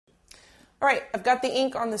All right, I've got the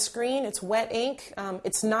ink on the screen. It's wet ink.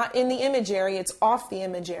 It's not in the image area. It's off the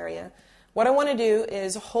image area. What I want to do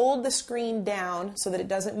is hold the screen down so that it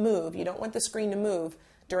doesn't move. You don't want the screen to move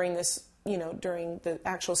during this, during the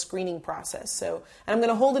actual screening process. So, and I'm going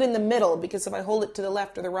to hold it in the middle because if I hold it to the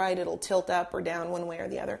left or the right, it'll tilt up or down one way or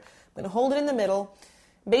the other. I'm going to hold it in the middle.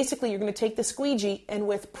 Basically, you're going to take the squeegee and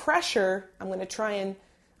with pressure, I'm going to try and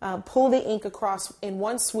pull the ink across in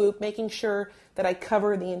one swoop, making sure that I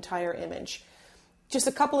cover the entire image. Just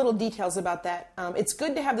a couple little details about that. It's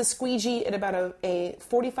good to have the squeegee at about a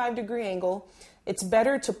 45-degree angle. It's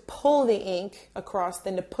better to pull the ink across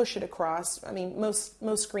than to push it across. I mean, most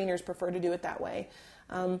screeners prefer to do it that way.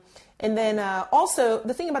 And then also,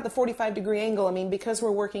 the thing about the 45-degree angle, I mean, because we're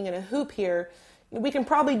working in a hoop here, we can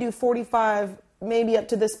probably do 45 maybe up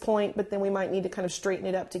to this point, but then we might need to kind of straighten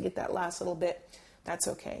it up to get that last little bit. That's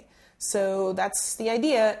okay. So that's the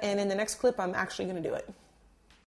idea, and in the next clip, I'm actually going to do it.